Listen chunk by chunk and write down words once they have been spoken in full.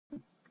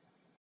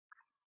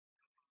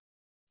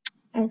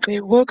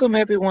Okay, welcome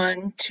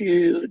everyone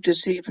to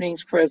this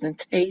evening's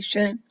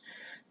presentation,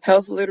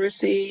 Health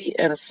Literacy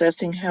and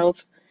Assessing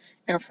Health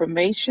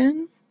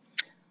Information.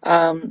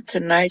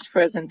 Tonight's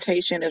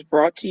presentation is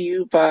brought to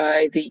you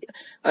by the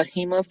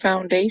AHIMA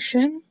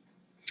Foundation.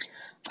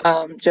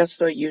 Just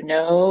so you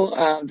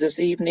know, this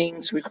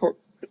evening's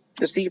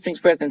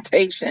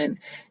presentation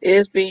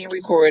is being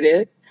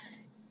recorded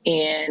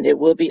and it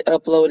will be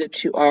uploaded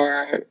to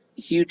our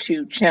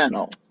YouTube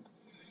channel.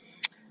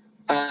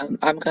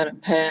 I'm going to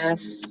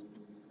pass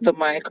the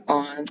mic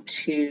on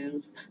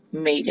to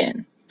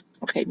Megan.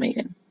 Okay,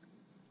 Megan.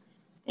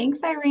 Thanks,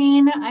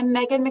 Irene. I'm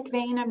Megan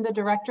McVeigh. I'm the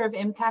Director of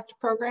Impact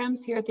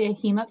Programs here at the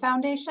AHIMA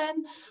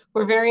Foundation.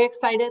 We're very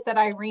excited that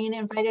Irene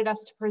invited us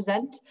to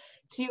present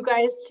to you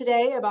guys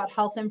today about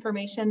health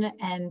information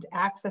and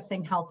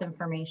accessing health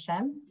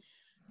information.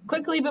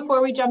 Quickly,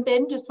 before we jump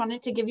in, just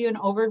wanted to give you an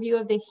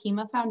overview of the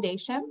AHIMA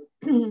Foundation.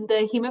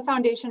 The AHIMA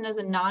Foundation is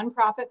a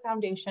nonprofit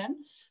foundation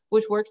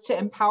which works to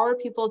empower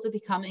people to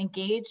become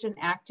engaged and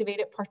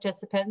activated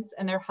participants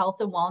in their health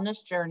and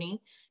wellness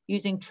journey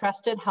using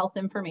trusted health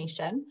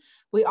information.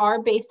 We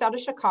are based out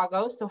of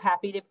Chicago, so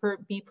happy to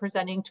be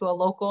presenting to a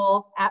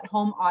local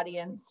at-home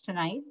audience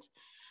tonight.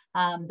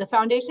 The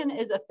foundation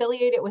is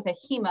affiliated with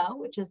AHIMA,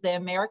 which is the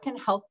American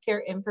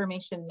Healthcare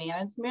Information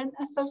Management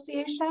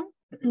Association.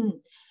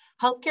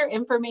 Healthcare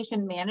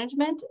information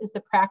management is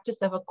the practice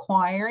of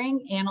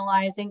acquiring,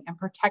 analyzing, and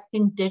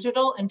protecting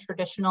digital and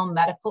traditional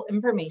medical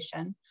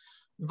information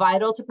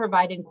vital to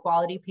providing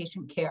quality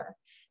patient care.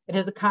 It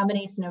is a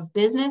combination of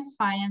business,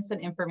 science, and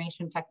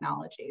information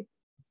technology.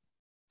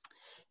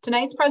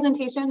 Tonight's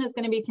presentation is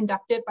going to be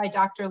conducted by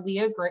Dr.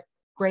 Leah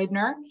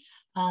Grebner.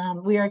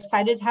 We are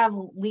excited to have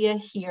Leah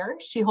here.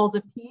 She holds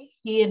a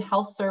PhD in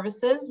health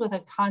services with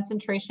a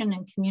concentration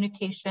in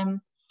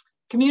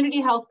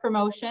community health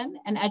promotion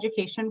and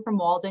education from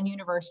Walden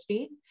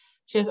University.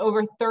 She has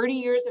over 30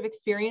 years of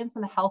experience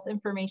in the health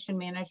information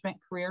management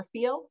career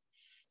field.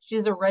 She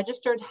is a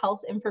registered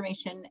health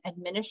information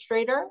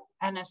administrator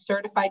and a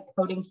certified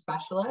coding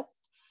specialist.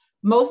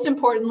 Most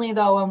importantly,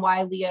 though, and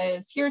why Leah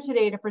is here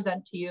today to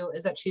present to you,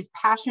 is that she's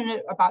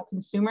passionate about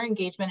consumer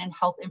engagement in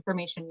health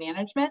information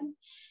management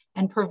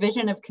and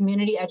provision of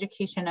community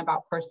education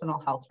about personal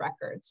health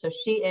records. So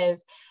she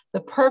is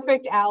the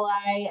perfect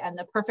ally and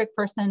the perfect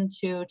person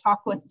to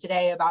talk with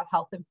today about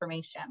health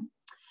information.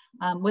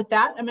 With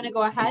that, I'm going to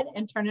go ahead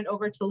and turn it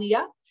over to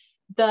Leah.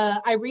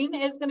 Irene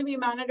is going to be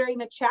monitoring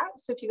the chat,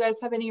 so if you guys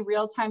have any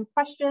real-time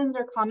questions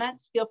or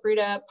comments, feel free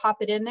to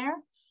pop it in there.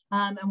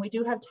 And we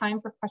do have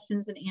time for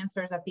questions and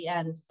answers at the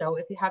end. So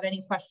if you have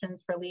any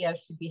questions for Leah,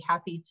 she'd be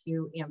happy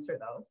to answer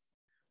those.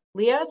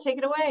 Leah, take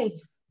it away.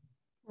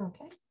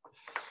 Okay.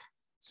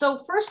 So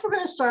first, we're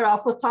going to start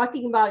off with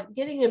talking about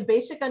getting a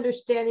basic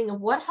understanding of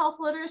what health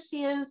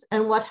literacy is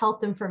and what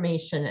health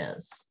information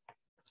is.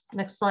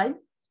 Next slide.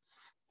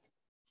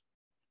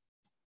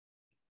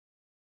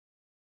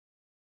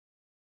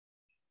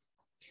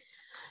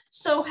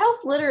 So health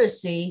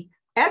literacy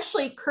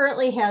actually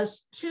currently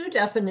has two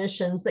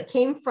definitions that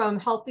came from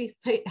Healthy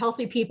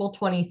People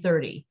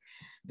 2030.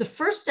 The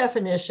first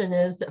definition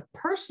is that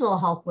personal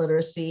health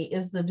literacy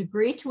is the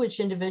degree to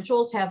which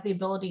individuals have the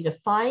ability to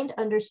find,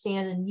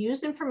 understand, and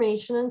use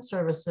information and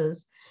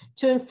services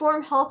to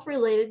inform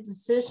health-related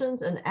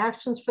decisions and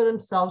actions for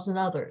themselves and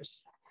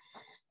others.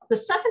 The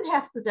second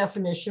half of the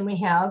definition we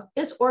have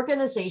is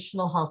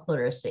organizational health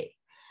literacy.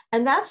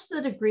 And that's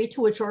the degree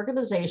to which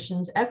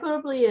organizations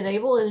equitably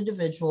enable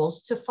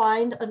individuals to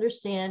find,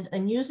 understand,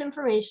 and use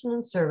information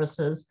and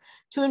services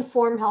to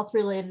inform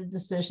health-related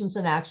decisions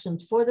and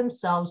actions for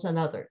themselves and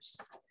others.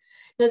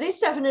 Now, these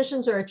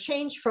definitions are a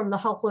change from the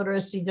health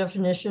literacy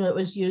definition that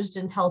was used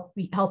in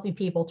Healthy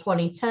People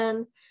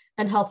 2010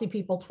 and Healthy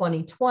People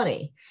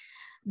 2020.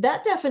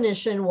 That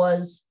definition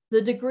was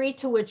the degree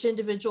to which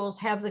individuals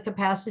have the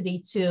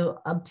capacity to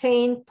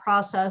obtain,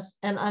 process,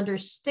 and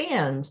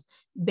understand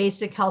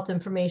basic health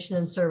information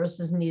and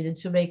services needed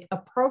to make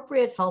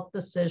appropriate health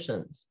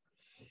decisions.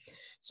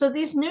 So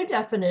these new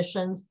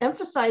definitions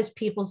emphasize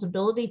people's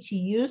ability to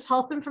use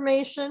health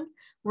information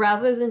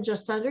rather than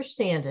just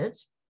understand it.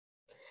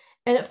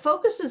 And it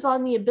focuses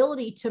on the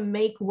ability to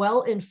make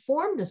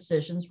well-informed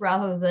decisions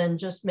rather than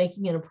just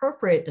making an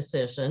appropriate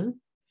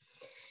decision.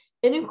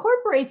 It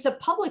incorporates a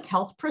public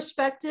health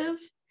perspective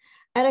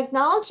and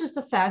acknowledges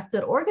the fact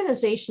that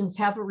organizations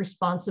have a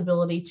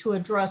responsibility to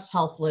address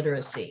health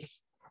literacy.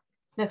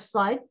 Next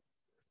slide.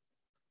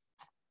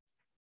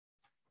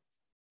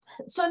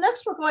 So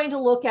next we're going to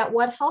look at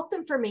what health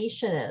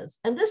information is.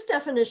 And this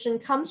definition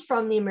comes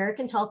from the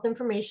American Health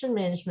Information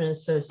Management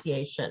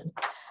Association.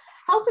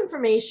 Health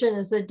information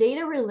is the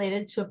data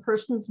related to a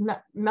person's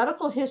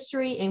medical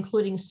history,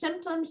 including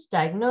symptoms,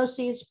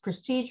 diagnoses,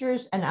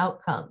 procedures, and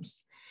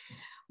outcomes.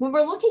 When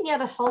we're looking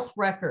at a health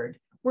record,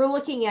 we're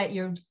looking at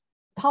your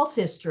health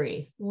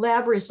history,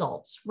 lab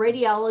results,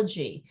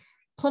 radiology,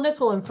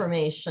 clinical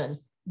information,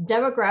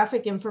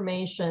 demographic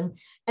information,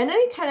 and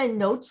any kind of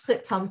notes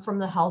that come from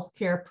the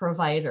healthcare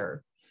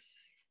provider.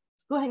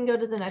 Go ahead and go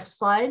to the next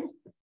slide.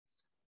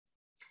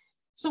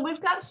 So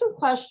we've got some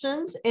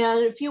questions,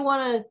 and if you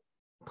want to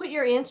put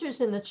your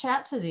answers in the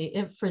chat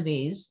for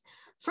these.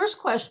 First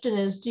question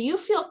is, do you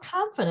feel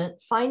confident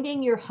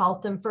finding your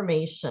health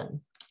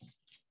information?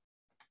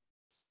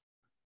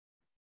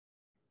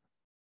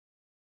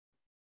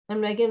 And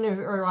Megan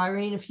or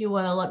Irene, if you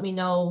want to let me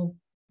know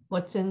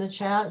what's in the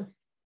chat.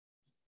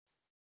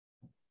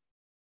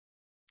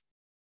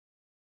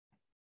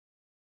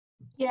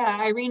 Yeah,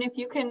 Irene, if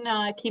you can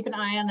keep an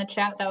eye on the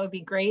chat, that would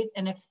be great.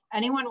 And if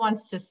anyone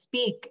wants to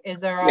speak, is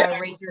there a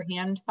raise your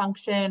hand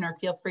function, or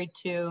feel free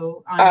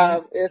to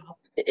unmute? If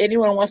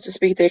anyone wants to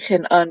speak, they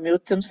can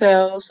unmute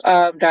themselves.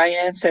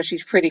 Diane says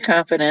she's pretty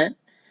confident.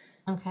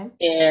 Okay.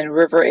 And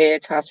River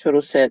Edge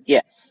Hospital said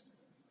yes.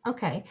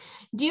 Okay.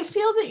 Do you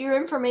feel that your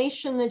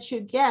information that you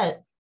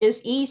get is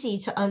easy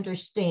to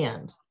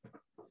understand?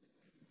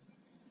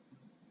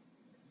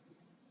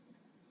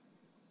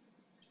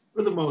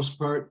 For the most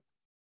part.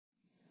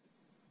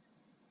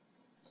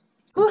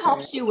 Who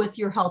helps you with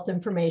your health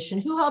information?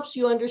 Who helps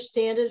you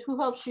understand it? Who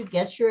helps you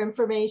get your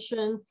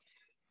information?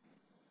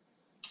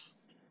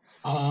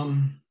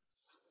 I'm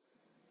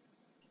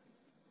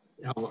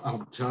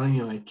telling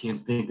you, I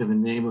can't think of the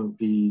name of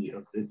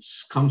it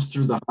comes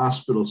through the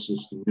hospital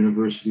system,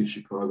 University of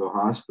Chicago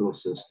hospital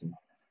system.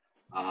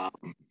 And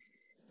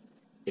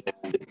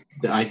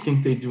I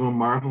think they do a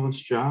marvelous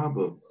job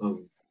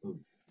of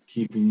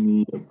keeping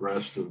me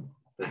abreast of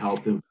the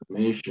health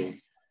information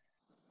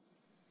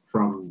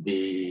from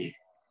the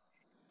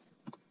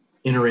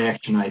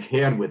interaction I've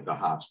had with the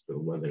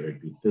hospital, whether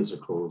it be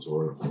physicals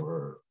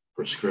or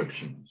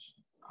prescriptions.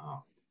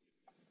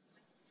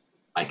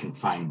 I can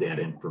find that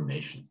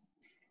information.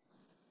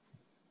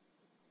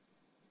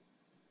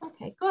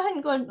 Okay, go ahead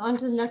and go on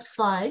to the next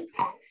slide.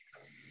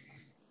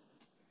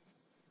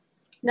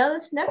 Now,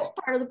 this next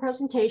part of the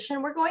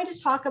presentation, we're going to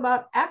talk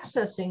about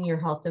accessing your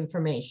health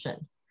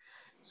information.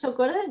 So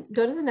go to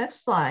the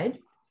next slide.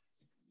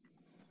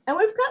 And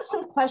we've got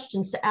some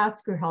questions to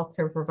ask your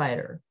healthcare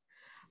provider.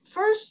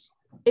 First,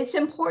 it's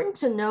important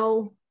to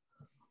know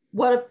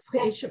what a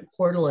patient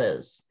portal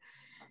is.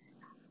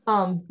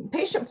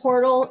 Patient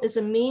portal is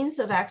a means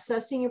of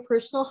accessing your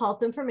personal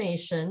health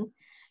information.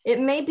 It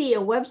may be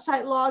a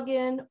website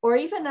login or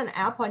even an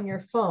app on your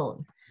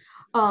phone.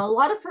 A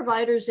lot of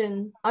providers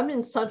I'm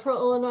in Central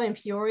Illinois in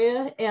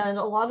Peoria, and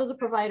a lot of the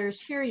providers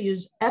here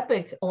use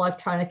Epic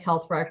electronic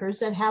health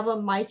records and have a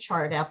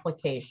MyChart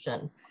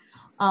application.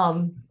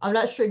 I'm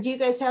not sure, do you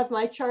guys have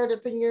MyChart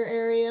up in your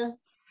area?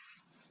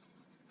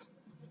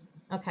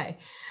 Okay.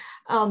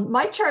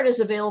 MyChart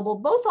is available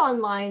both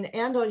online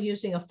and on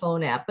using a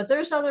phone app, but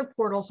there's other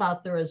portals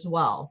out there as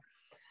well.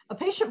 A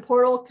patient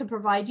portal can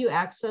provide you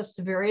access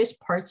to various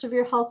parts of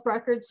your health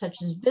records,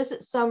 such as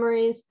visit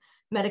summaries,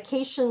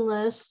 medication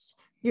lists,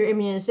 your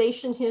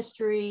immunization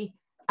history,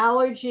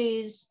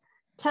 allergies,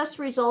 test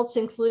results,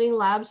 including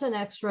labs and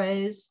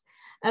x-rays.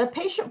 And a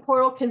patient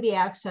portal can be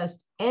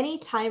accessed any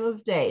time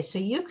of day. So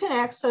you can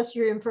access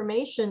your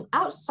information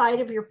outside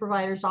of your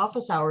provider's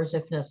office hours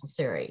if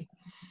necessary.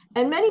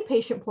 And many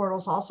patient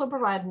portals also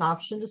provide an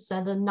option to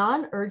send a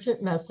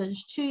non-urgent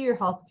message to your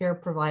healthcare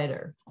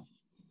provider.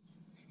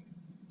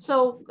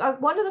 So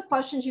one of the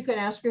questions you can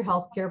ask your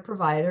healthcare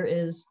provider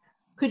is,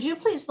 could you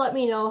please let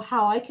me know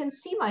how I can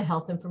see my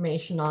health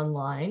information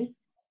online?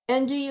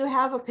 And do you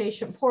have a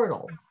patient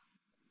portal?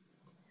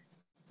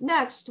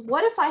 Next,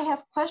 what if I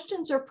have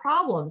questions or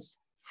problems?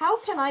 How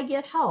can I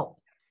get help?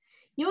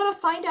 You want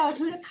to find out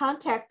who to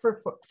contact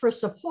for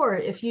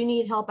support if you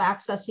need help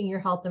accessing your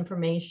health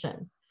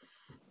information.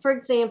 For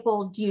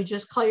example, do you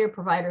just call your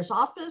provider's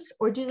office,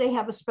 or do they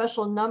have a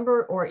special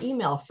number or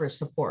email for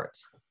support?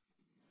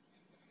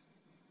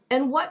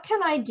 And what can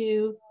I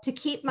do to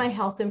keep my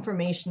health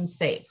information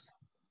safe?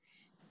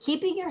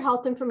 Keeping your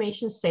health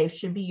information safe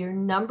should be your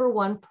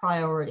 #1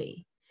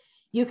 priority.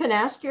 You can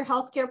ask your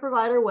healthcare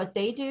provider what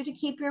they do to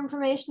keep your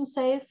information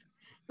safe,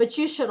 but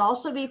you should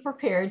also be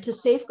prepared to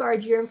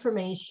safeguard your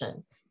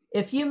information.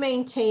 If you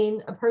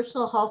maintain a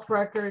personal health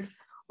record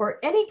or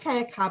any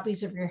kind of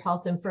copies of your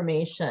health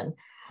information,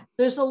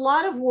 there's a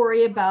lot of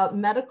worry about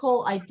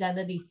medical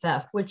identity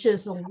theft, which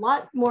is a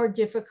lot more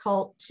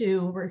difficult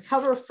to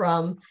recover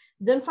from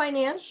than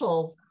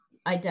financial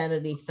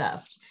identity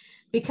theft.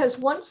 Because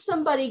once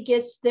somebody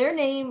gets their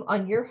name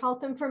on your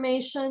health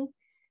information,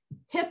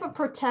 HIPAA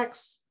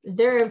protects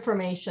their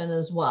information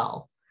as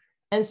well.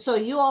 And so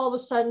you all of a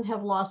sudden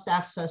have lost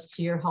access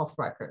to your health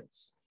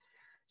records.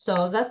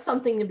 So that's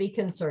something to be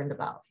concerned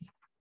about.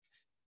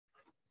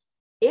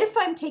 If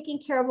I'm taking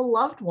care of a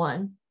loved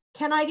one,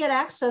 can I get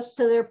access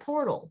to their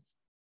portal?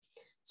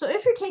 So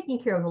if you're taking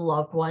care of a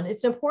loved one,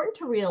 it's important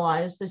to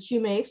realize that you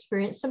may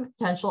experience some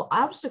potential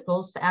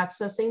obstacles to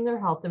accessing their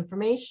health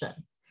information.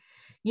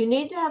 You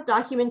need to have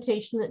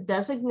documentation that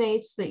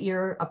designates that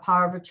you're a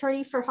power of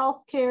attorney for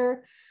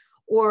healthcare,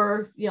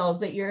 or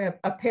that you're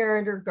a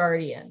parent or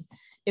guardian.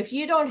 If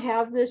you don't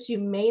have this, you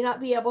may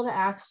not be able to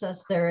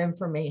access their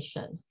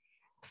information.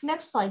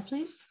 Next slide,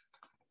 please.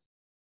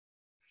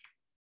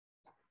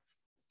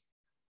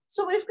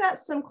 So we've got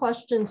some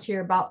questions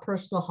here about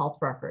personal health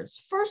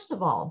records. First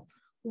of all,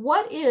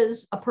 What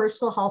is a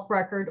personal health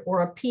record,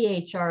 or a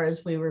PHR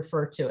as we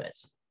refer to it?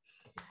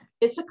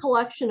 It's a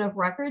collection of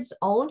records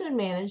owned and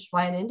managed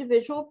by an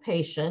individual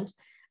patient,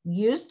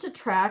 used to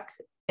track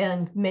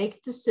and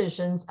make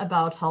decisions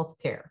about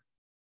healthcare.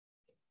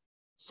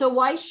 So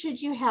why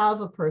should you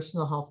have a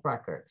personal health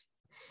record?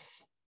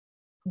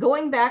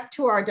 Going back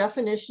to our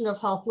definition of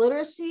health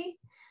literacy,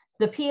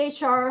 the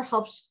PHR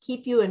helps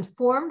keep you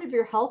informed of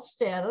your health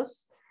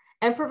status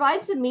and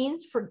provides a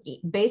means for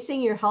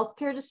basing your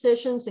healthcare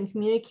decisions and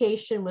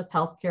communication with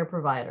healthcare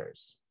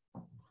providers.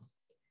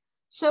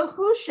 So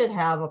who should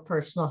have a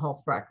personal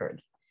health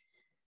record?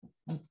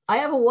 I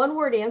have a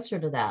one-word answer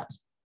to that: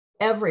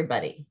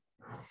 everybody.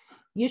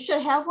 You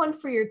should have one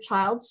for your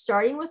child,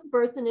 starting with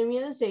birth and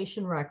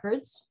immunization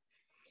records.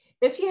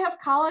 If you have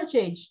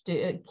college-age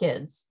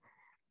kids,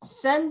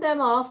 send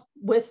them off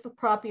with a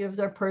copy of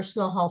their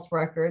personal health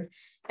record,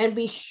 and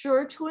be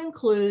sure to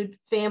include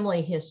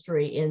family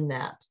history in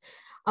that.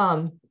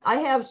 I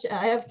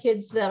have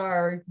kids that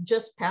are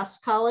just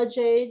past college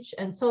age,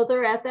 and so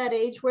they're at that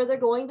age where they're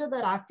going to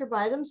the doctor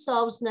by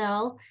themselves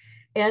now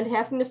and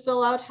having to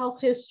fill out health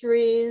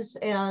histories,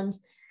 and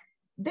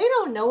they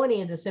don't know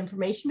any of this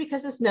information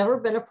because it's never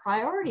been a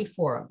priority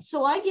for them.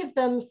 So I give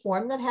them a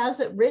form that has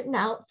it written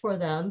out for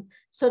them,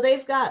 so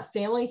they've got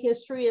family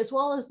history as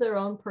well as their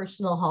own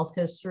personal health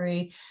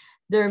history,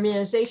 their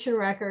immunization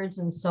records,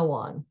 and so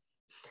on.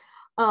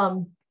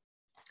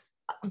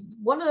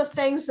 One of the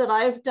things that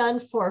I've done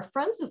for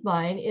friends of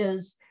mine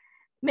is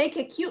make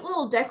a cute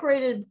little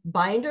decorated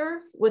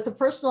binder with a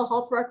personal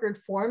health record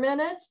form in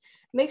it.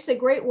 Makes a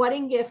great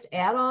wedding gift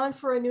add-on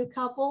for a new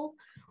couple,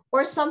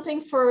 or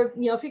something for,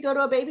 if you go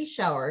to a baby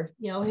shower,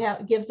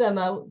 give them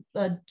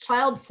a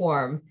child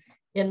form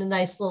in a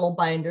nice little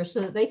binder so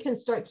that they can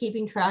start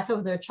keeping track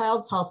of their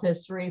child's health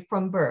history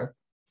from birth.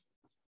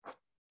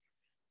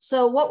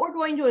 So what we're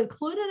going to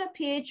include in a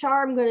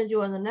PHR, I'm going to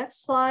do on the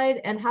next slide,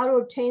 and how to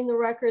obtain the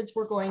records,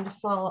 we're going to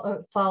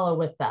follow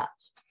with that.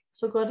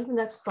 So go to the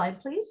next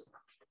slide, please.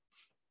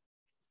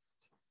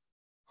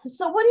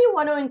 So what do you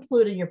want to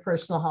include in your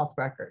personal health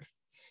record?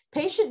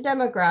 Patient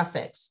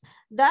demographics.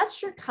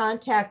 That's your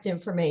contact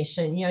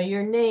information,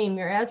 your name,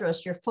 your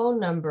address, your phone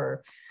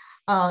number,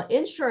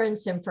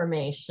 insurance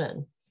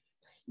information.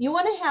 You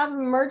want to have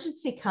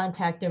emergency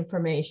contact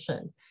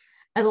information.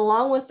 And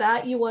along with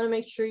that, you want to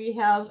make sure you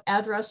have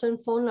address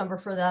and phone number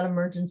for that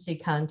emergency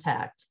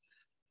contact.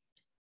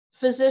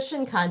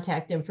 Physician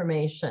contact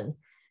information.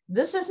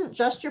 This isn't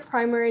just your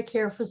primary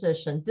care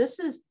physician. This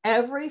is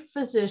every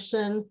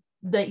physician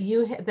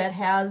that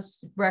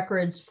has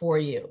records for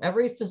you.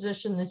 Every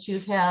physician that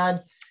you've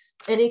had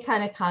any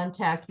kind of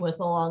contact with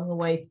along the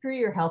way through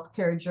your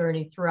healthcare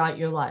journey throughout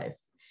your life.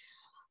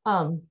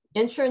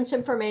 Insurance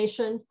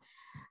information.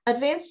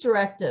 Advanced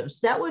directives.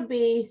 That would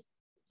be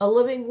a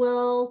living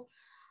will,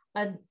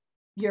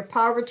 your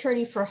power of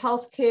attorney for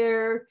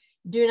healthcare,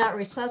 do not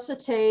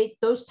resuscitate.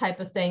 Those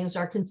type of things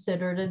are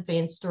considered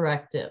advanced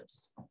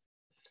directives.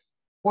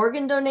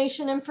 Organ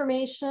donation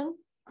information.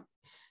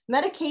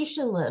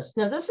 Medication list.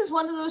 Now, this is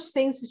one of those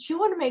things that you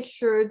want to make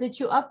sure that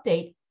you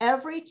update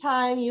every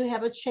time you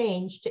have a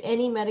change to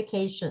any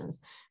medications,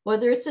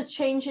 whether it's a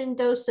change in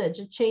dosage,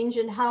 a change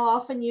in how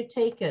often you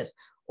take it,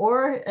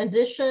 or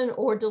addition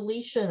or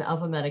deletion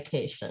of a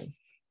medication.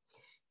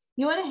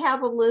 You want to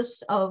have a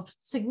list of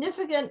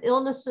significant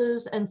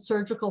illnesses and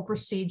surgical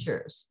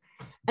procedures.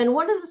 And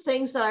one of the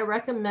things that I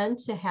recommend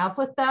to have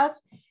with that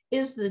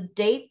is the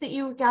date that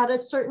you got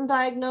a certain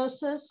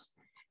diagnosis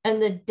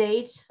and the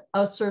date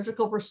of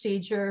surgical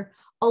procedure,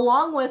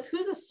 along with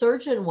who the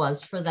surgeon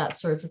was for that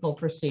surgical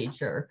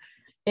procedure,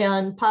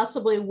 and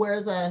possibly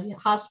where the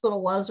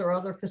hospital was or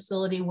other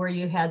facility where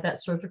you had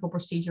that surgical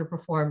procedure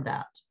performed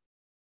at.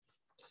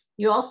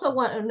 You also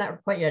want, I'm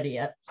not quite ready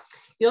yet,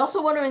 you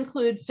also want to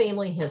include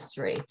family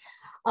history.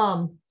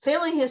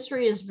 Family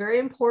history is very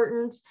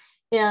important.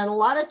 And a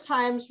lot of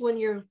times when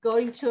you're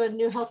going to a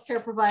new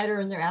healthcare provider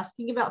and they're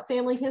asking about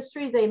family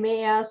history, they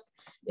may ask,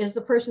 is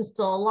the person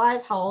still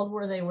alive? How old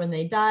were they when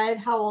they died?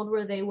 How old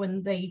were they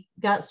when they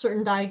got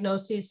certain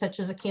diagnoses, such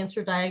as a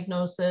cancer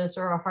diagnosis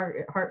or a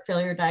heart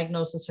failure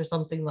diagnosis or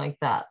something like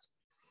that?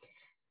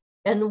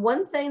 And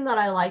one thing that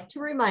I like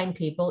to remind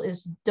people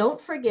is don't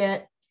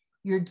forget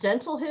your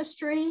dental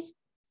history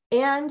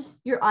and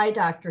your eye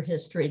doctor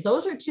history.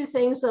 Those are two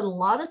things that a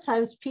lot of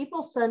times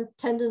people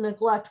tend to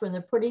neglect when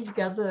they're putting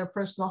together their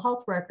personal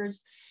health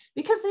records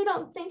because they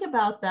don't think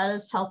about that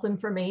as health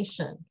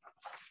information.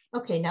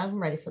 Okay, now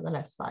I'm ready for the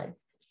next slide.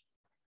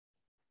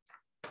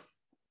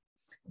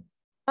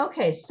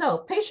 Okay, so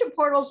patient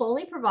portals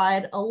only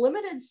provide a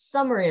limited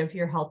summary of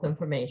your health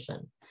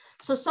information.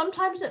 So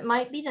sometimes it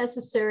might be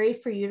necessary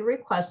for you to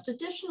request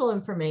additional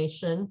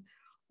information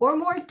or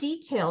more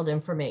detailed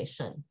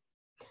information.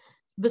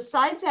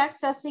 Besides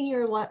accessing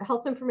your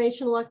health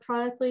information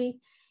electronically,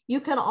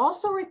 you can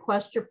also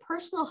request your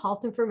personal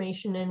health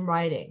information in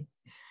writing.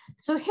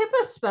 So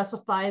HIPAA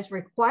specifies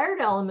required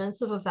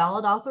elements of a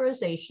valid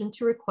authorization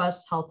to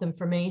request health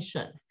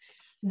information.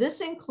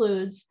 This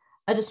includes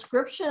a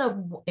description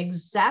of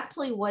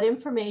exactly what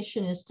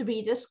information is to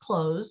be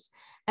disclosed,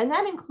 and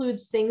that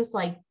includes things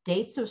like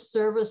dates of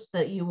service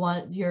that you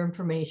want your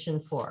information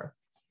for.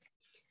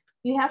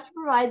 You have to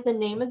provide the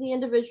name of the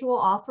individual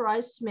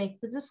authorized to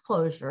make the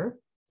disclosure,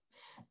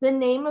 the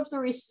name of the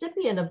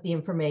recipient of the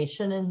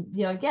information, and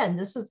again,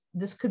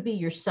 this could be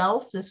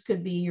yourself, this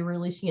could be you're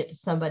releasing it to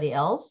somebody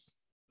else.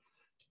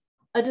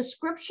 A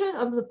description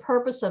of the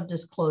purpose of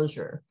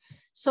disclosure.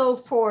 So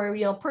for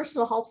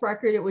personal health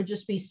record, it would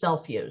just be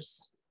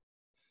self-use.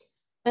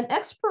 An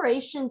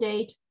expiration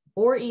date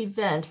or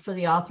event for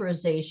the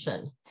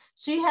authorization.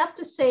 So you have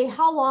to say,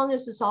 how long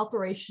is this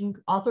authorization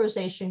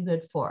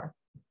good for?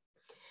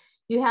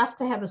 You have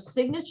to have a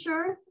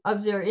signature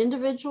of their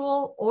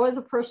individual or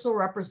the personal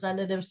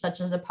representative, such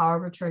as a power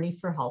of attorney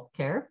for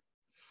healthcare.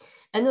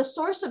 And the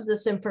source of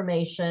this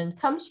information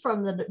comes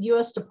from the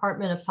U.S.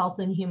 Department of Health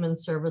and Human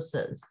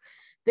Services.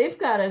 They've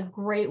got a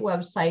great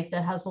website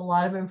that has a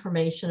lot of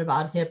information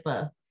about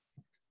HIPAA.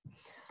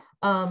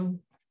 Go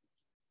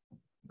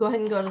ahead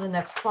and go to the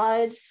next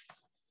slide.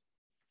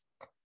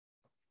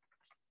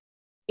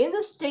 In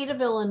the state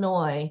of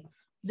Illinois,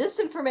 this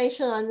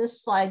information on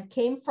this slide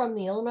came from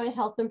the Illinois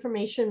Health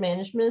Information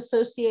Management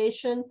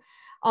Association.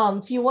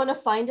 If you want to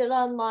find it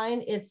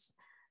online, it's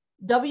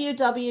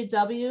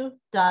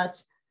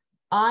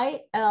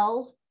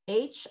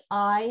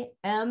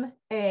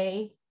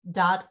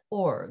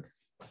www.ilhima.org.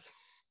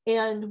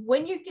 And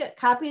when you get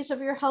copies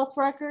of your health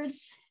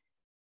records,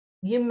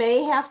 you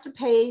may have to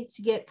pay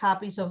to get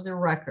copies of their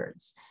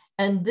records.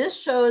 And this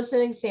shows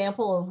an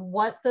example of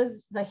what the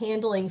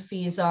handling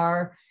fees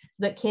are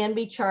that can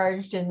be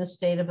charged in the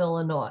state of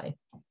Illinois.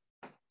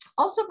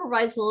 Also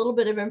provides a little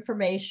bit of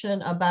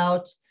information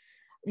about,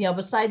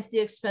 besides the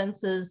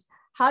expenses,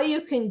 how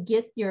you can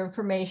get your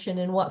information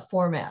in what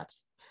format.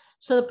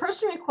 So the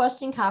person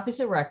requesting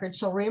copies of records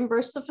shall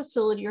reimburse the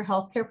facility or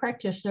healthcare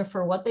practitioner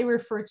for what they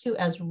refer to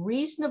as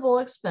reasonable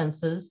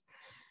expenses,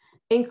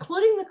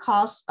 including the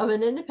costs of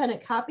an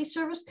independent copy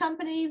service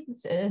company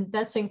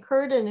that's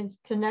incurred in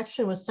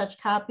connection with such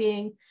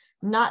copying,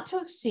 not to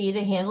exceed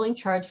a handling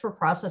charge for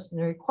processing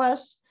the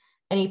request,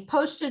 any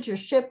postage or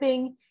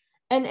shipping,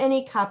 and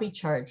any copy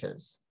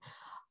charges.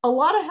 A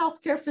lot of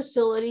healthcare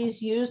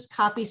facilities use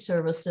copy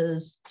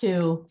services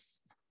to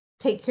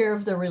take care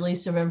of the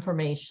release of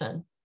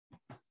information.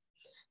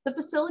 The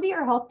facility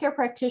or healthcare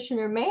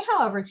practitioner may,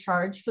 however,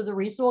 charge for the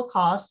reasonable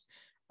cost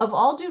of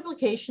all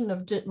duplication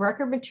of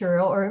record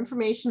material or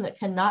information that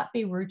cannot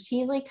be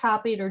routinely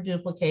copied or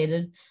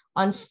duplicated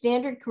on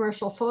standard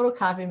commercial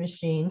photocopy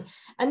machine,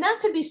 and that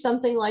could be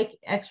something like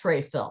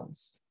X-ray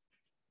films.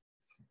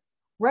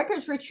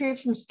 Records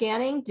retrieved from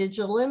scanning,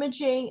 digital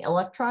imaging,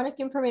 electronic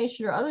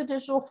information, or other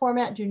digital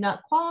format do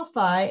not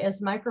qualify as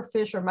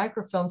microfiche or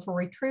microfilm for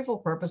retrieval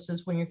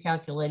purposes when you're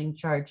calculating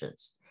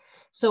charges.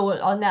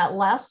 So on that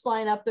last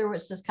line up there, where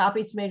it says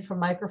copies made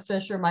from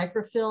microfiche or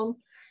microfilm,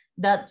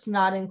 that's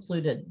not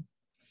included.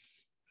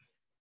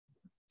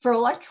 For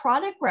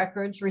electronic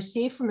records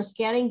received from a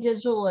scanning,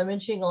 digital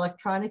imaging,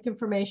 electronic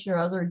information, or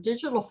other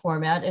digital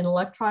format in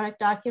electronic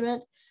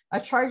document,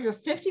 a charge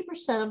of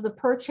 50% of the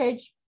per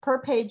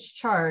page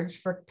charge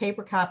for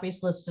paper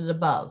copies listed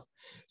above.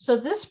 So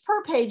this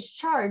per page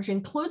charge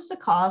includes the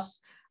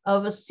cost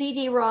of a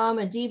CD-ROM,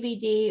 a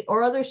DVD,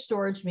 or other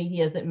storage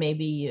media that may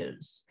be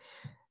used.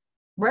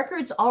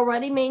 Records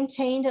already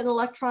maintained in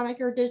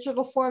electronic or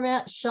digital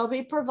format shall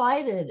be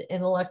provided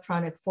in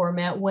electronic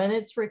format when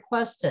it's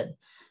requested.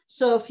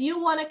 So if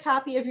you want a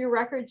copy of your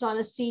records on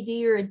a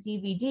CD or a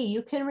DVD,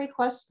 you can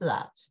request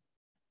that.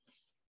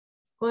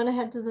 Going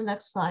ahead to the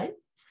next slide.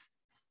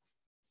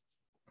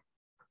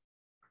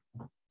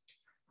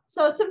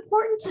 So it's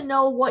important to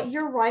know what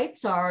your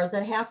rights are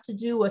that have to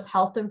do with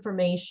health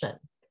information.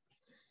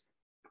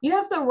 You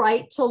have the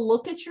right to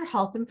look at your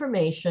health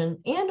information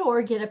and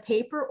or get a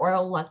paper or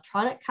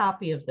electronic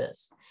copy of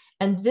this.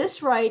 And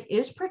this right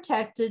is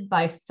protected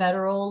by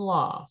federal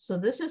law. So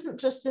this isn't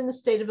just in the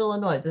state of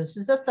Illinois. This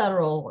is a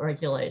federal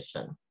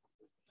regulation.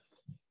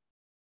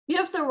 You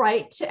have the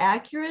right to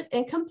accurate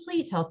and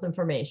complete health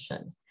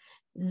information.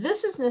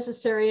 This is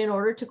necessary in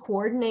order to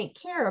coordinate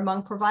care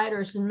among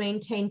providers and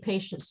maintain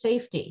patient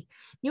safety.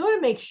 You want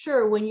to make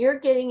sure when you're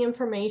getting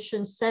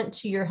information sent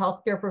to your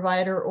healthcare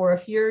provider, or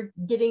if you're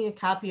getting a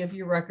copy of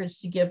your records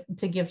to give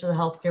to the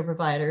healthcare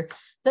provider,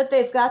 that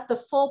they've got the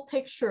full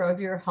picture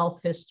of your health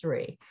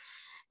history.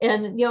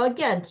 And,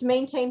 again, to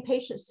maintain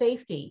patient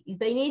safety,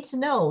 they need to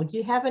know, do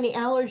you have any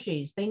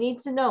allergies? They need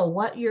to know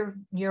what your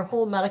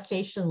whole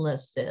medication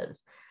list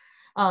is.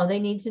 They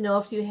need to know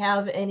if you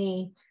have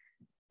any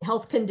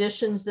health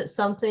conditions that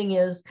something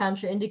is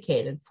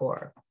contraindicated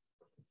for.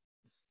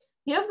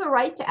 You have the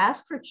right to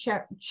ask for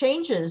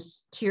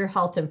changes to your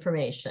health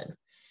information.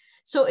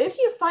 So if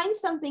you find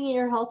something in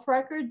your health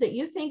record that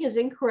you think is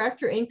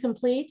incorrect or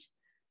incomplete,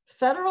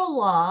 federal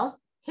law,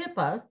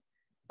 HIPAA,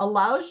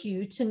 allows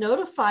you to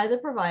notify the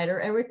provider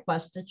and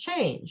request a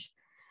change.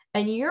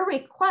 And your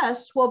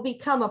request will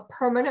become a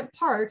permanent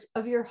part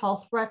of your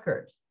health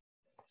record.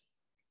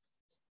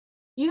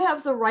 You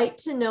have the right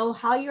to know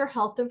how your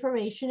health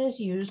information is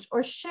used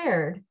or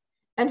shared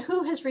and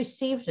who has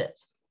received it.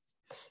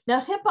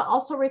 Now, HIPAA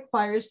also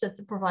requires that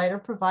the provider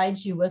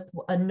provides you with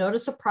a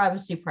notice of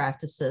privacy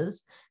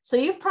practices. So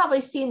you've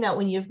probably seen that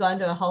when you've gone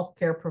to a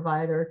healthcare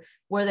provider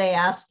where they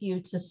ask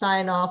you to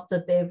sign off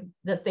that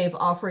they've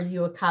offered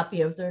you a copy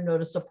of their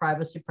notice of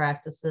privacy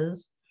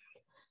practices.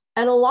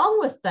 And along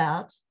with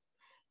that,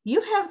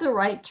 you have the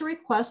right to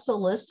request a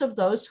list of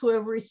those who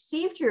have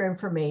received your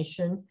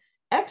information,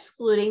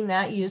 excluding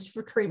that used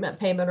for treatment,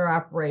 payment, or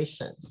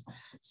operations.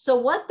 So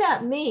what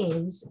that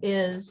means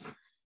is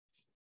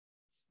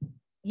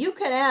you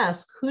can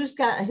ask who's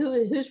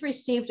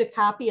received a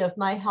copy of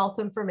my health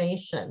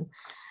information.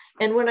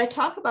 And when I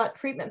talk about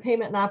treatment,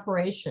 payment, and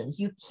operations,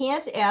 you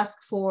can't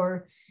ask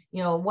for,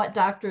 what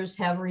doctors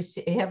have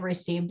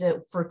received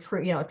it for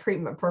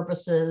treatment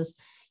purposes.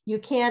 You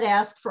can't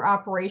ask for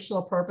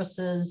operational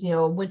purposes,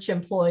 which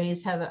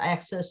employees have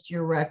access to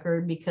your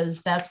record,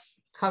 because that's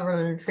covered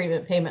under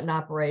treatment, payment, and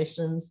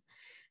operations.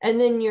 And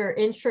then your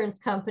insurance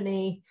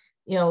company,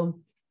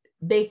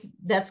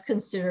 that's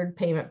considered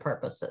payment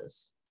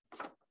purposes.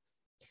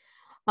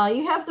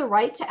 You have the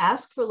right to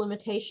ask for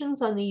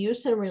limitations on the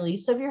use and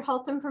release of your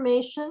health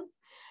information.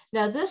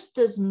 Now, this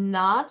does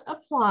not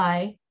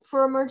apply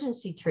for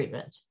emergency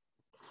treatment.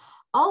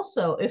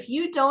 Also, if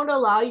you don't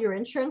allow your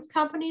insurance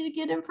company to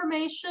get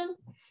information,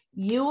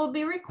 you will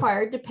be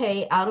required to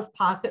pay out of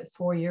pocket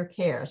for your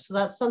care. So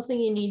that's something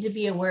you need to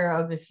be aware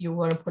of if you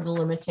want to put a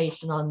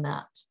limitation on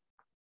that.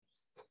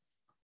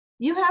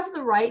 You have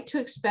the right to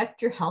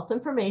expect your health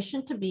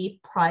information to be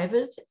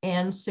private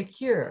and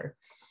secure.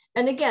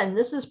 And again,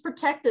 this is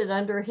protected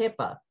under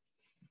HIPAA.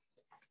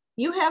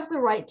 You have the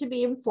right to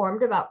be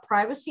informed about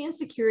privacy and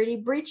security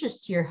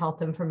breaches to your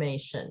health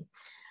information.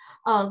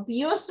 The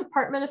U.S.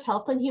 Department of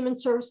Health and Human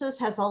Services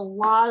has a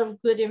lot of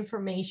good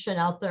information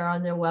out there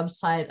on their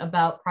website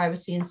about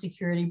privacy and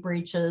security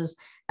breaches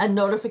and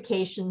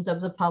notifications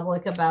of the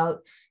public about,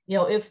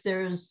 if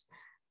there's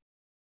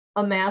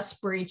a mass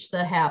breach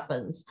that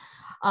happens.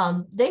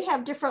 They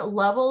have different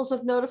levels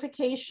of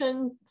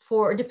notification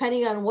for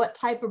depending on what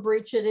type of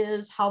breach it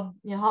is, how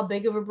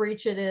big of a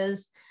breach it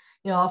is.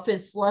 If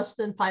it's less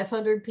than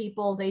 500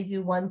 people, they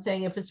do one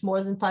thing. If it's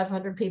more than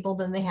 500 people,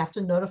 then they have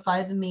to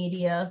notify the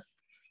media.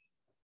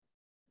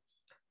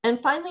 And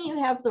finally, you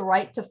have the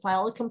right to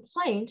file a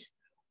complaint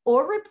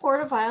or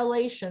report a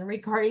violation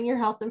regarding your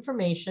health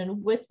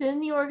information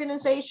within the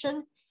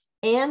organization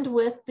and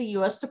with the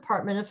U.S.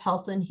 Department of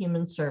Health and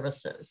Human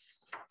Services.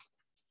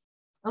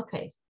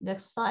 Okay,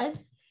 next slide.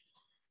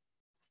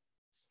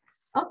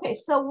 Okay,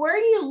 so where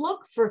do you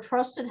look for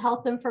trusted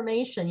health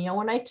information?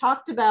 When I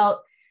talked about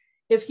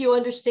if you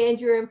understand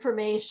your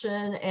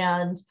information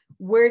and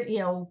where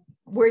do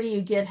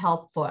you get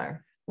help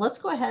for? Let's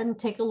go ahead and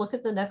take a look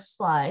at the next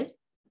slide.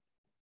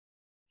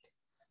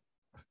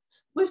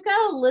 We've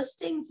got a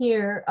listing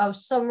here of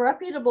some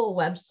reputable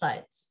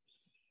websites.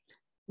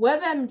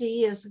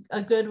 WebMD is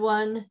a good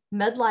one.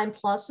 Medline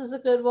Plus is a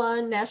good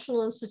one.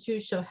 National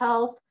Institutes of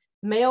Health.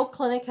 Mayo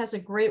Clinic has a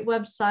great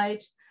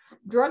website.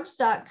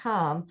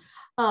 Drugs.com.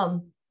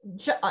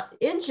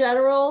 In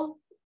general,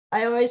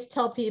 I always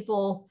tell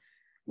people,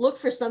 look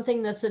for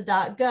something that's a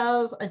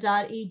 .gov, a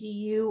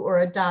 .edu,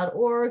 or a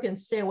 .org, and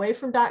stay away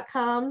from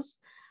 .coms.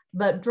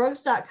 But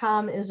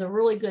drugs.com is a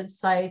really good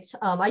site.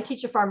 I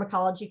teach a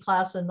pharmacology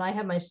class, and I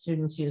have my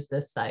students use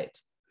this site.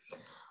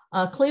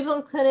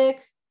 Cleveland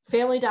Clinic,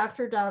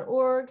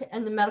 familydoctor.org,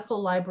 and the Medical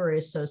Library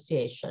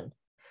Association.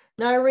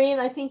 Now, Irene,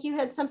 I think you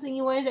had something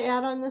you wanted to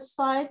add on this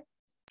slide.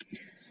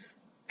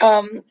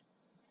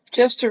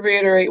 Just to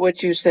reiterate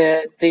what you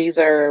said, these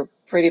are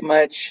pretty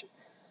much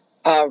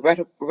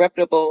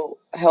reputable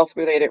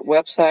health-related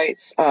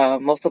websites.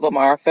 Most of them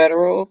are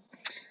federal.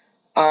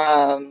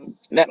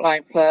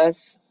 Medline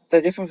Plus,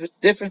 the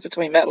difference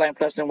between Medline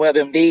Plus and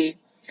WebMD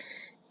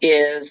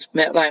is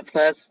Medline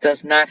Plus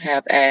does not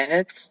have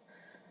ads.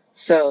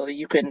 So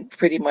you can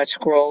pretty much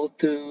scroll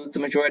through the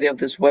majority of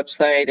this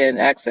website and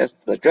access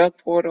the drug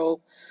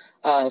portal,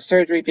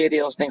 surgery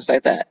videos, things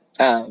like that.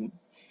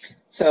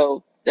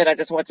 So then I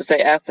just want to say,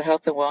 ask the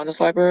health and wellness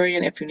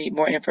librarian if you need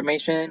more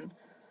information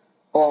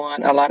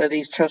on a lot of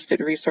these trusted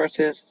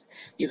resources.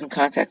 You can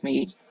contact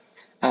me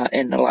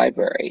in the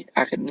library.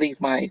 I can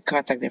leave my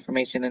contact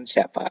information in the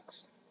chat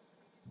box.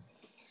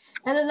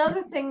 And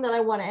another thing that I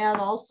want to add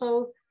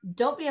also,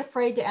 don't be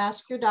afraid to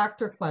ask your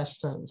doctor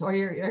questions or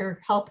your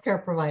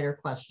healthcare provider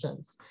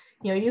questions.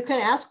 You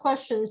can ask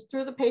questions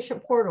through the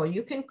patient portal.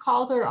 You can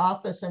call their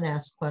office and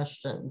ask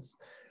questions.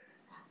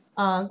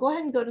 Go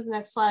ahead and go to the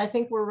next slide. I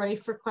think we're ready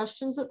for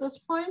questions at this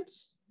point.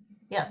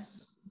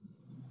 Yes.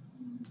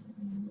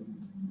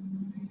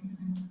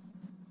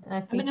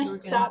 I'm going to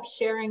stop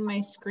sharing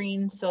my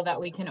screen so that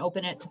we can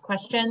open it to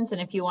questions.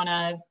 And if you want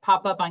to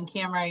pop up on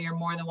camera, you're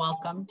more than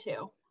welcome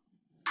to.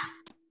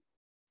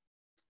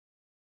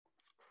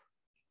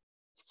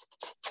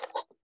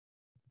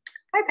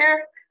 Hi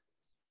there.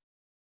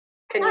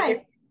 Can you hear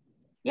me?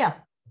 Yeah.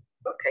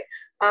 Okay.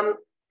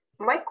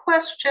 My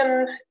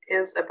question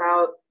is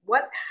about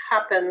what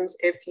happens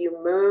if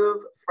you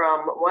move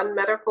from one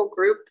medical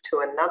group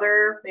to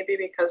another, maybe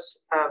because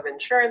of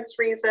insurance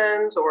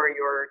reasons or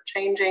you're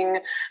changing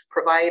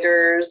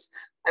providers?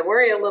 I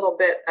worry a little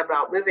bit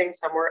about moving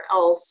somewhere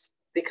else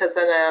because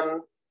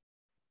then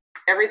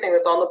everything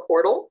that's on the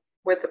portal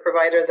with the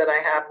provider that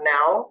I have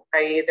now,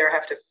 I either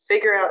have to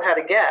figure out how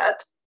to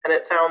get, and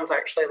it sounds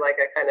actually like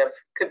a kind of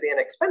could be an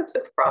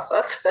expensive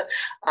process.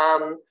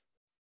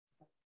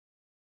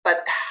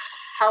 But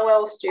how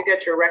else do you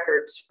get your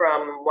records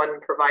from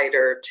one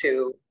provider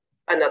to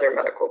another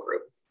medical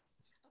group?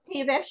 Okay,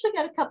 you've actually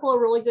got a couple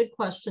of really good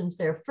questions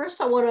there.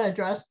 First, I want to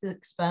address the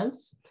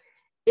expense.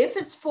 If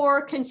it's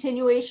for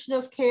continuation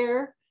of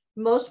care,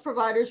 most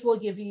providers will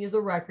give you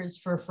the records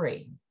for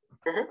free.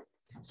 Mm-hmm.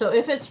 So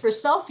if it's for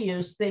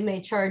self-use, they may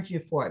charge you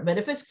for it. But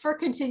if it's for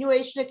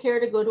continuation of care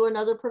to go to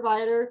another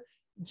provider,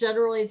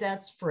 generally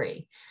that's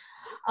free.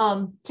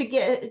 To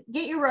get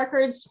your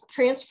records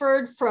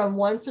transferred from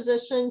one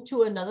physician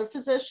to another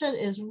physician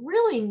is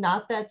really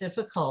not that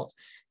difficult.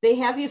 They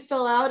have you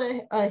fill out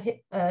a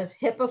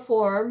HIPAA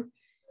form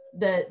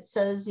that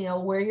says, you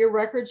know, where your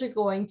records are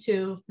going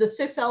to. The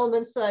 6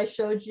 elements that I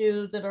showed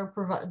you that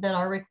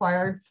are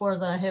required for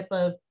the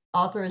HIPAA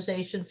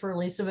authorization for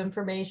release of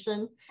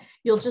information.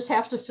 You'll just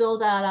have to fill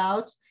that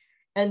out,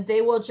 and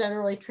they will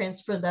generally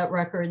transfer that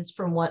records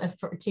from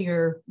to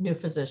your new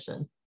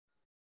physician.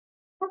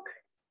 Okay,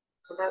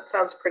 so that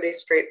sounds pretty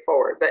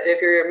straightforward. But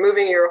if you're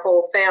moving your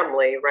whole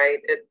family, right,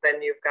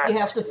 then you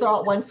have to fill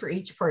out one for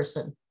each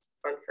person.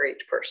 One for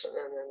each person,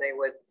 and then they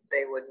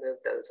would move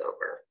those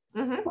over.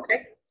 Mm-hmm.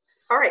 Okay,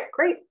 all right,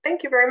 great.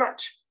 Thank you very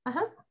much.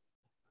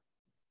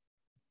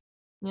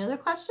 Any other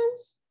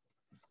questions?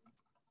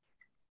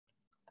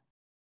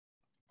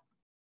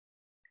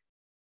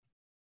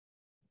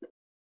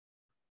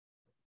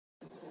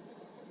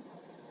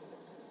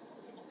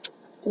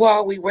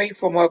 While we wait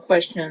for more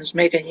questions,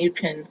 Megan, you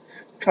can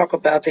talk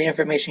about the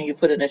information you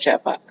put in the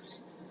chat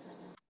box.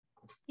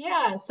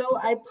 Yeah, so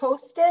I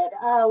posted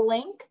a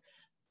link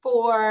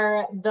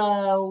for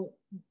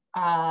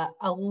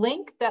a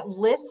link that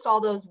lists all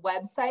those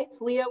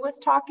websites Leah was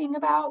talking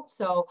about.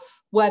 So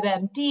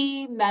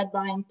WebMD,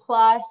 Medline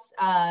Plus.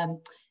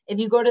 If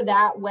you go to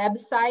that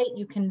website,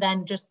 you can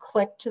then just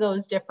click to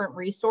those different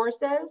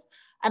resources.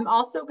 I'm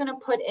also going to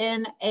put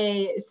in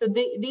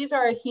these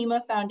are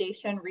HEMA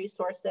Foundation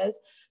resources.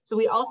 So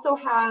we also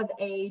have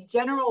a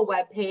general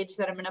web page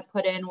that I'm going to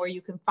put in where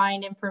you can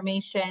find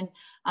information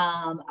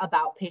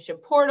about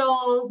patient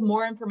portals,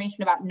 more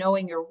information about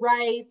knowing your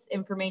rights,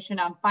 information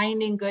on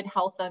finding good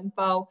health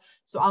info.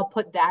 So I'll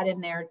put that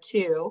in there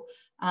too.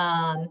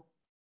 And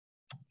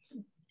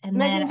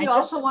Megan, do you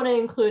also want to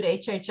include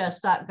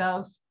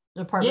hhs.gov?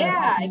 Department of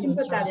Health and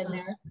Human Services? That in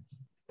there.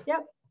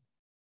 Yep.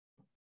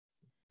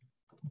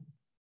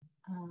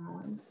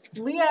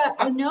 Leah,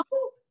 I know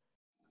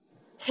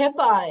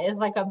HIPAA is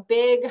like a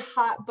big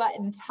hot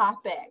button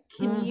topic.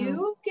 Can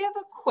you give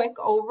a quick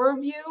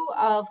overview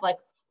of like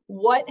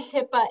what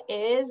HIPAA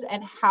is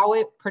and how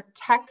it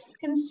protects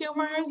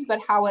consumers,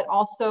 but how it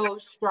also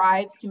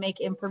strives to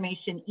make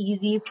information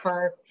easy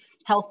for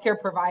healthcare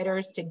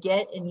providers to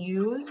get and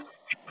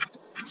use?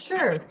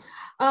 Sure.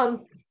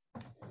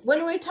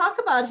 When we talk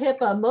about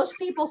HIPAA, most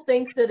people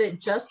think that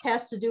it just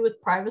has to do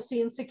with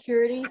privacy and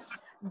security.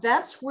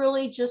 That's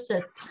really just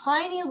a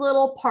tiny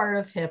little part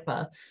of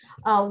HIPAA.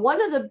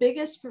 One of the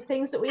biggest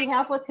things that we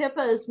have with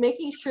HIPAA is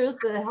making sure that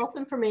the health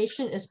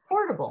information is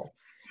portable.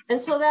 And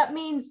so that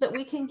means that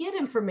we can get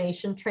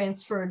information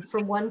transferred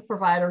from one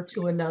provider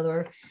to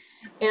another.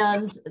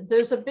 And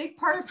there's a big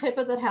part of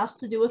HIPAA that has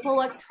to do with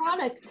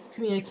electronic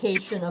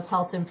communication of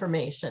health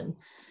information.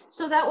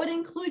 So that would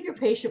include your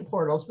patient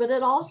portals, but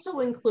it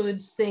also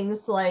includes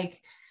things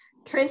like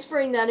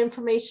transferring that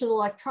information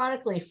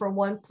electronically from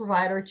one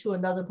provider to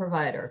another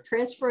provider,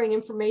 transferring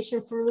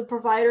information from the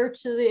provider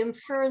to the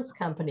insurance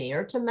company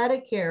or to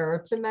Medicare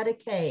or to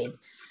Medicaid.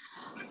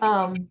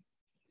 I'm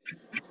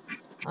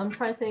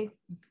trying to think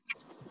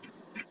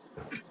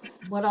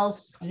what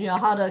else,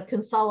 how to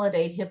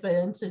consolidate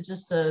HIPAA into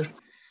just a,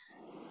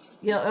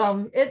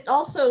 it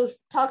also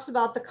talks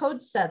about the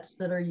code sets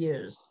that are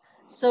used.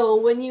 So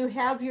when you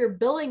have your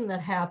billing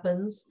that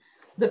happens,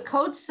 the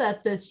code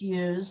set that's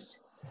used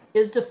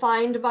is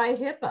defined by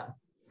HIPAA.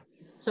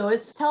 So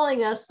it's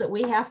telling us that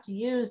we have to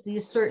use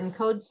these certain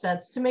code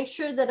sets to make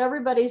sure that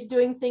everybody's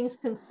doing things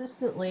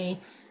consistently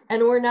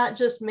and we're not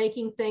just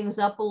making things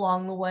up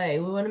along the way.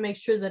 We want to make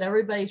sure that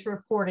everybody's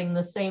reporting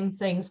the same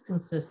things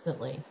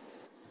consistently.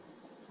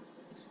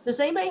 Does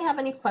anybody have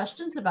any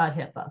questions about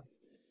HIPAA?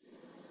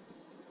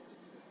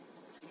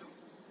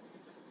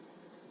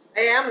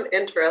 I am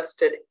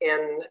interested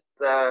in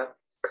the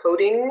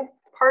coding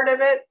part of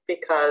it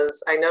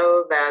because I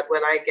know that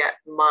when I get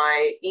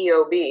my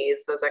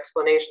EOBs, those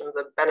explanations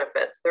of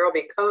benefits, there will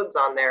be codes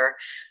on there.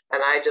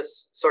 And I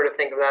just sort of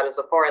think of that as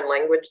a foreign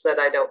language that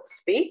I don't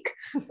speak.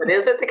 But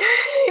is it the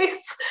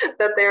case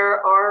that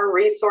there are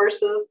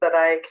resources that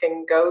I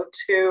can go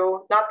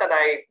to? Not that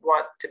I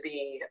want to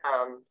be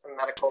a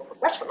medical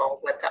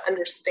professional, but to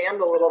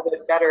understand a little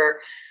bit better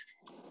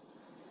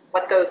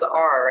what those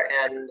are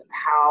and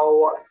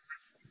how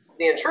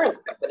the insurance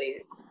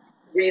company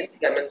reads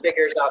them and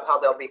figures out how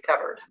they'll be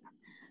covered.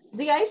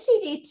 The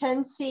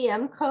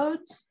ICD-10-CM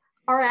codes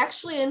are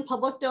actually in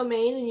public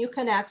domain, and you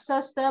can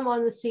access them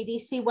on the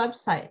CDC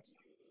website.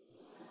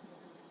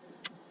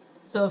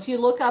 So if you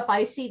look up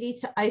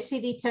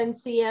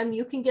ICD-10-CM,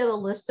 you can get a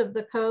list of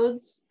the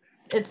codes.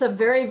 It's a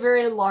very,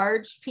 very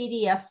large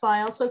PDF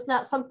file, so it's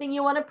not something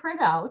you want to print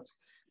out,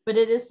 but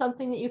it is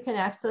something that you can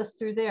access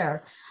through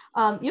there.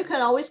 You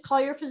can always call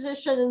your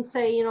physician and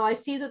say, you know, I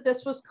see that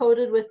this was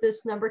coded with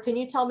this number. Can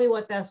you tell me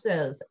what this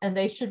is? And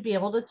they should be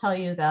able to tell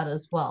you that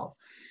as well.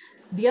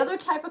 The other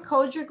type of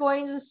codes you're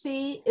going to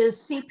see is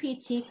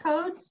CPT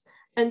codes,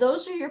 and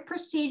those are your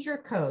procedure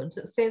codes.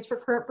 It stands for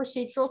current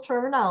procedural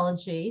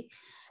terminology.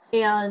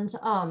 And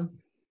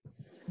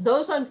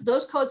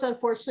those codes,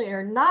 unfortunately,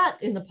 are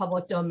not in the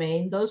public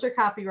domain. Those are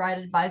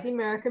copyrighted by the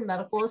American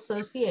Medical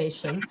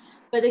Association.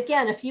 But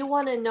again, if you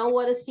want to know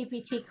what a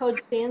CPT code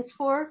stands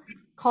for,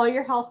 call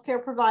your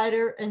healthcare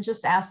provider and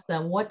just ask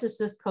them, what does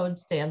this code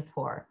stand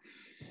for?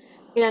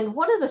 And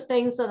one of the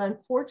things that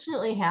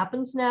unfortunately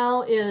happens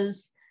now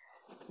is,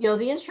 you know,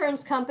 the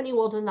insurance company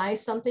will deny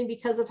something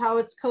because of how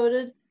it's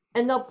coded,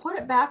 and they'll put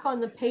it back on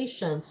the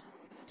patient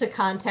to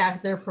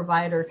contact their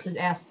provider to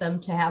ask them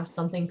to have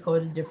something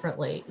coded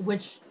differently,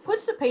 which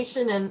puts the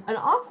patient in an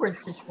awkward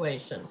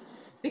situation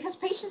because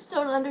patients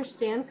don't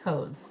understand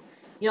codes.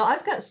 You know,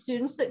 I've got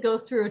students that go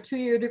through a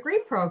 2-year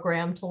degree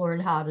program to learn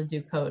how to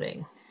do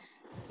coding.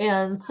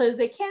 And so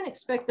they can't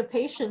expect the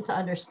patient to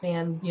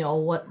understand, you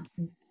know,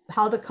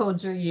 how the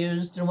codes are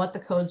used and what the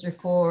codes are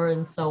for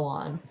and so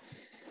on.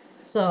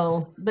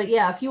 So, but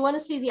yeah, if you want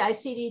to see the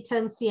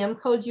ICD-10-CM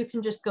codes, you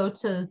can just go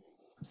to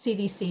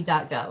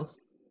cdc.gov.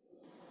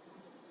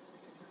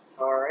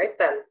 All right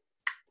then.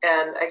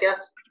 And I guess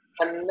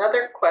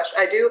another question,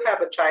 I do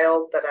have a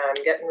child that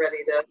I'm getting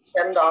ready to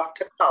send off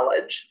to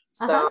college.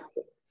 So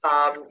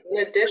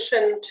in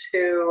addition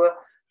to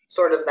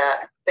sort of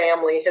that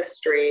family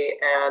history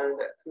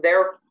and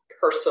their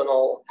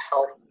personal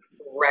health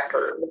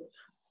record,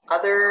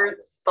 other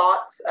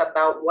thoughts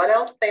about what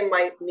else they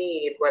might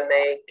need when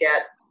they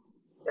get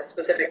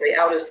specifically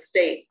out of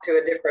state to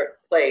a different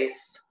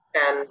place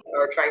and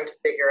are trying to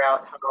figure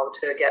out how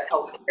to get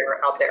health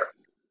care out there?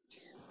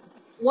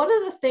 One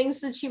of the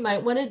things that you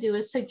might want to do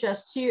is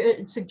suggest to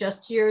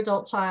your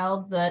adult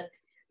child that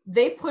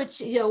they put,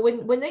 you know,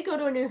 when they go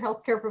to a new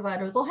healthcare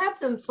provider, they'll have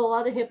them fill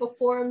out a HIPAA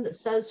form that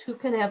says who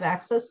can have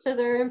access to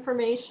their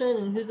information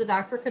and who the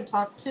doctor can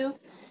talk to.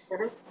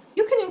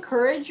 You can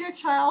encourage your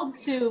child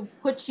to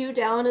put you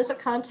down as a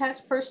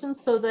contact person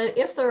so that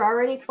if there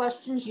are any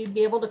questions, you'd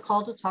be able to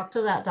call to talk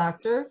to that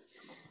doctor.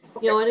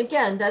 You know, and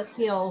again, that's,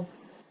 you know,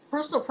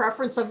 personal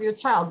preference of your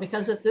child,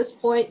 because at this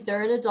point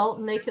they're an adult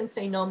and they can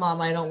say, no, mom,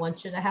 I don't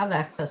want you to have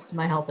access to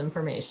my health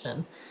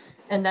information.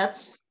 And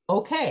that's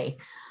okay.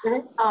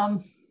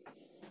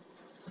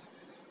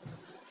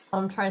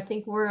 I'm trying to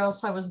think where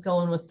else I was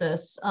going with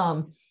this.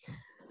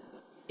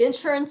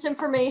 Insurance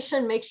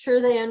information, make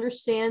sure they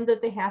understand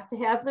that they have to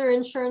have their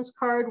insurance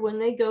card when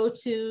they go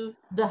to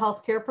the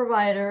healthcare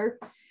provider.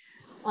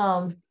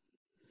 I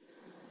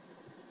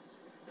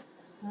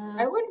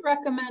would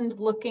recommend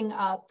looking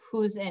up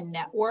who's in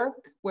network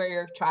where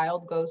your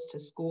child goes to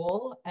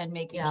school and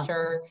making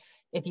sure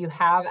if you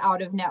have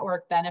out of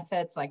network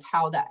benefits, like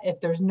how that, if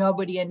there's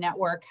nobody in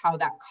network, how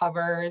that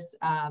covers.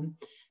 I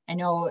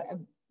know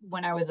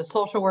when I was a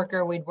social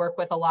worker, we'd work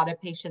with a lot of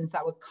patients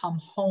that would come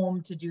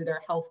home to do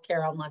their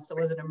healthcare unless it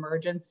was an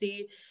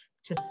emergency,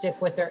 to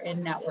stick with their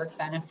in-network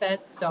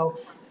benefits. So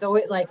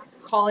like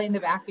calling the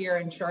back of your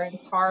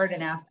insurance card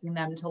and asking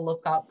them to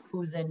look up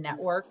who's in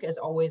network is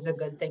always a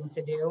good thing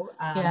to do.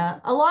 Yeah,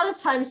 a lot of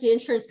times the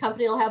insurance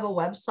company will have a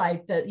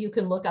website that you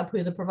can look up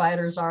who the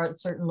providers are at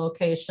certain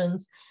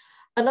locations.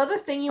 Another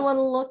thing you want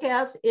to look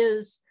at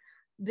is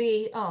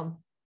the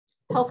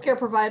healthcare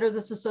provider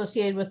that's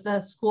associated with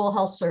the school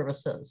health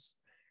services.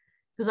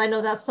 Because I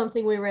know that's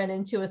something we ran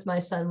into with my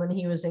son when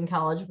he was in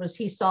college, was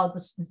he saw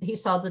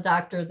the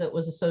doctor that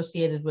was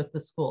associated with the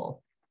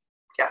school.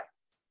 Yeah,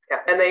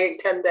 and they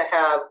tend to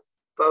have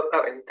both.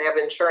 They have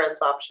insurance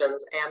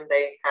options, and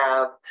they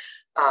have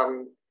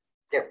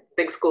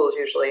big schools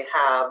usually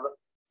have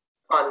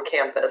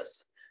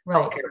on-campus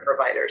healthcare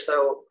providers.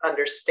 So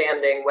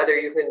understanding whether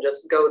you can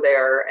just go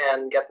there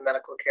and get the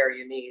medical care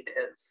you need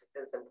is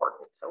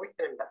important. So we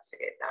can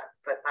investigate that.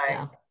 But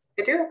I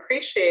do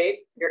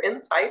appreciate your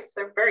insights.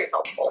 They're very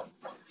helpful.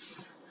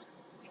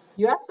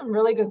 You asked some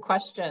really good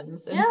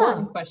questions,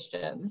 important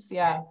questions.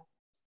 Yeah.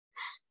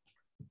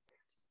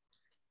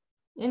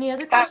 Any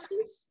other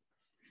questions?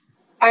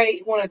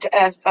 I wanted to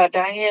ask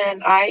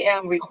Diane, I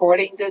am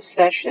recording this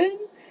session,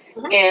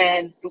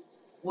 and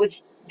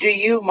do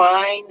you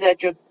mind that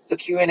the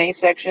Q&A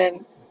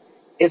section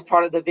is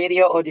part of the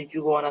video, or did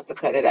you want us to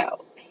cut it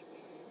out?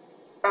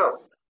 Oh,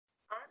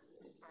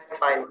 I'm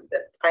fine with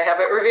it. I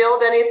haven't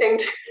revealed anything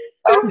to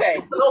Okay.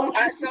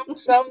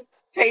 Some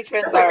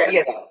patrons That's are,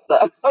 okay. so,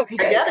 I okay,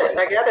 get it. great.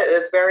 I get it.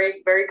 It's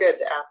very, very good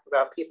to ask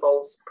about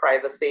people's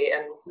privacy,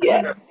 and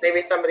Yes,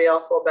 maybe somebody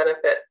else will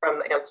benefit from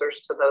the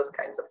answers to those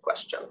kinds of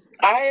questions.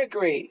 I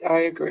agree.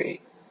 I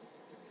agree.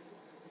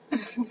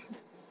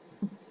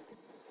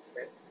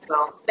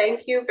 Well,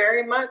 thank you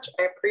very much.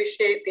 I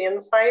appreciate the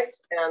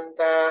insights, and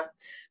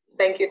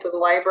thank you to the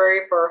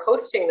library for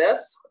hosting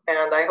this.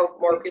 And I hope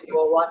more people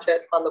will watch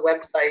it on the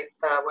website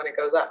when it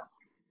goes up.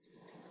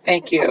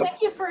 Thank you. Well,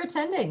 thank you for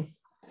attending.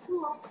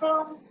 You're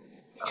welcome.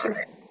 All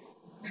right.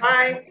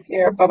 Bye.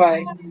 Here,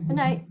 bye-bye. Good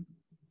night.